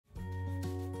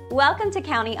Welcome to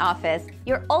County Office,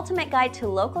 your ultimate guide to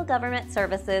local government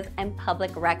services and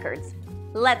public records.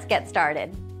 Let's get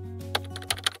started.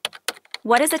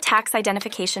 What is a tax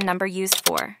identification number used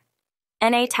for?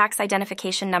 NA Tax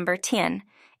Identification Number TIN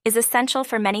is essential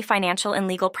for many financial and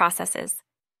legal processes.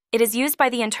 It is used by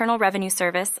the Internal Revenue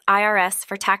Service, IRS,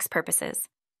 for tax purposes.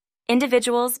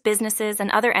 Individuals, businesses, and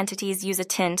other entities use a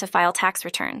TIN to file tax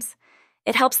returns.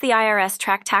 It helps the IRS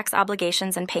track tax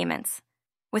obligations and payments.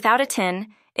 Without a TIN,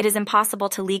 it is impossible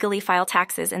to legally file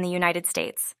taxes in the United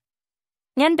States.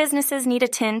 Nyan businesses need a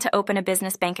TIN to open a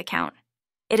business bank account.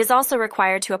 It is also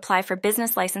required to apply for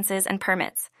business licenses and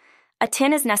permits. A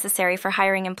TIN is necessary for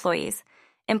hiring employees.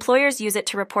 Employers use it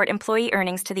to report employee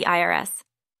earnings to the IRS.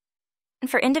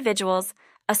 And for individuals,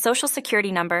 a Social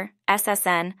Security number,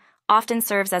 SSN, often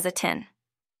serves as a TIN.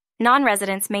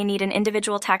 Non-residents may need an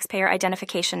Individual Taxpayer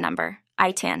Identification Number,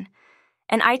 ITIN.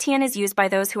 An ITIN is used by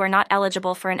those who are not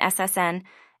eligible for an SSN,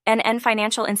 and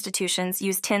financial institutions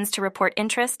use TINs to report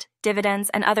interest, dividends,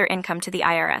 and other income to the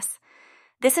IRS.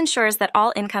 This ensures that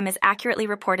all income is accurately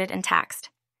reported and taxed.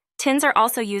 TINs are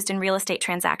also used in real estate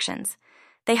transactions.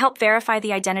 They help verify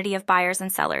the identity of buyers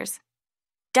and sellers.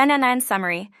 In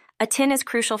summary, a TIN is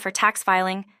crucial for tax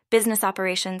filing, business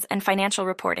operations, and financial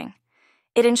reporting.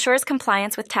 It ensures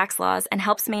compliance with tax laws and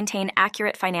helps maintain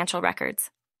accurate financial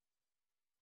records.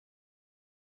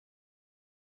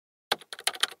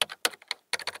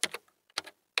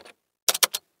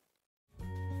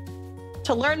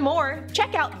 To learn more,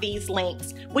 check out these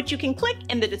links, which you can click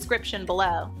in the description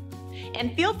below.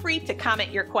 And feel free to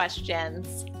comment your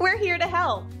questions. We're here to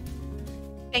help.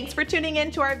 Thanks for tuning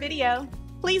in to our video.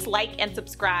 Please like and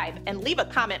subscribe and leave a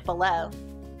comment below.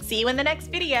 See you in the next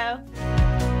video.